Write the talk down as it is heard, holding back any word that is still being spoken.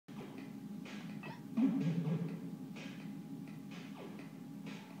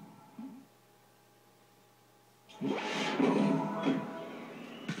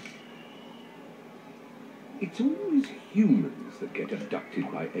It's always humans that get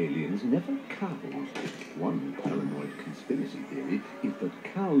abducted by aliens, never cows. One paranoid conspiracy theory is that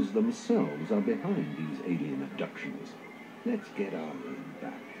cows themselves are behind these alien abductions. Let's get our own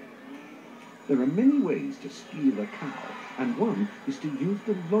back. There are many ways to steal a cow, and one is to use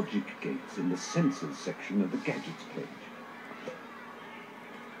the logic gates in the sensors section of the gadgets page.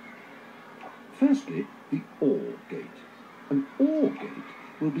 Firstly, the OR gate. An OR gate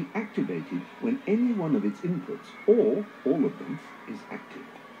will be activated when any one of its inputs, or all of them, is active.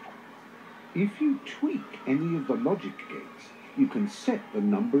 If you tweak any of the logic gates, you can set the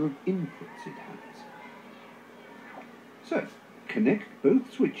number of inputs it has. So, connect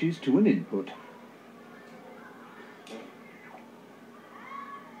both switches to an input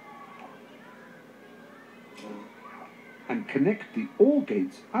and connect the OR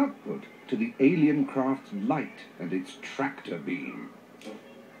gate's output to the alien craft's light and its tractor beam.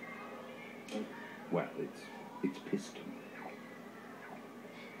 Well, it's piston.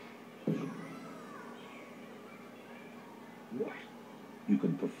 What? You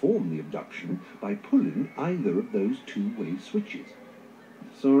can perform the abduction by pulling either of those two-way switches.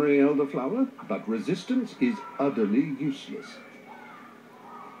 Sorry, Elderflower, but resistance is utterly useless.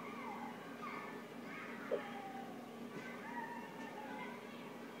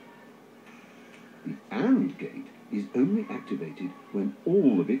 The AND gate is only activated when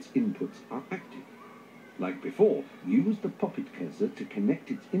all of its inputs are active. Like before, use the poppet cursor to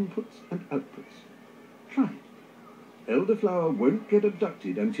connect its inputs and outputs. Try it. Elderflower won't get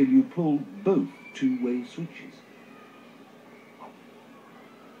abducted until you pull both two-way switches.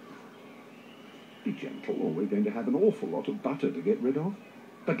 Be gentle, or we're going to have an awful lot of butter to get rid of.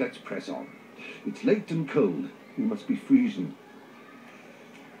 But let's press on. It's late and cold. You must be freezing.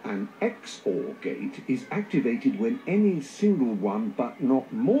 An XOR gate is activated when any single one, but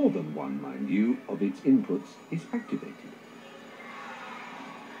not more than one, mind you, of its inputs is activated.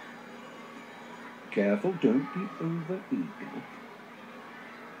 Careful, don't be over-eager.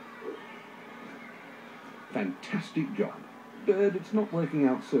 Fantastic job. But it's not working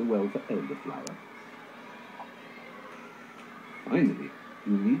out so well for Elderflower. Finally,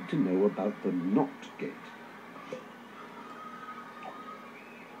 you need to know about the NOT gate.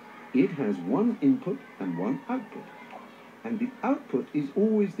 It has one input and one output, and the output is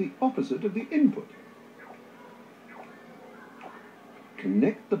always the opposite of the input.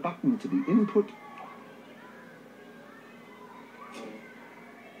 Connect the button to the input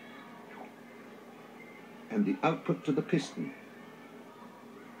and the output to the piston.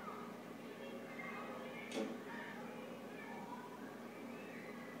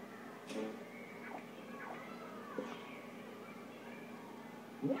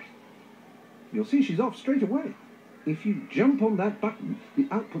 You'll see she's off straight away. If you jump on that button, the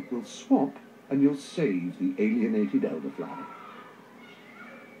output will swap and you'll save the alienated Elderflower.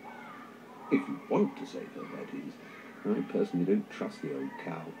 If you want to save her, that is. I personally don't trust the old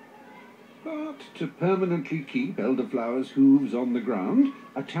cow. But to permanently keep Elderflower's hooves on the ground,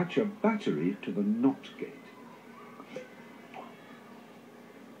 attach a battery to the NOT gate.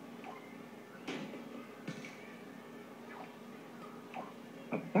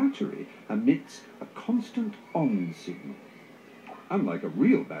 A battery emits a constant on signal. Unlike a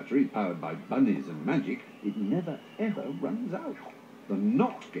real battery powered by bunnies and magic, it never ever runs out. The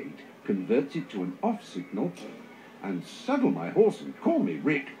NOT gate converts it to an off signal, and saddle my horse and call me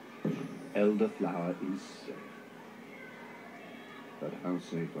Rick. Elderflower is safe. But how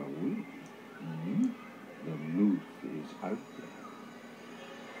safe are we? The moose is out there.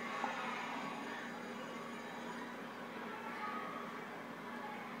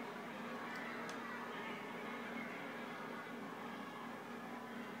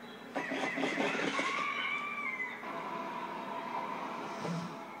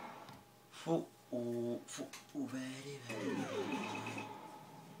 very, very.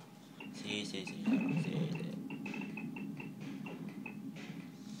 Sì, sì, sì, sì, sì.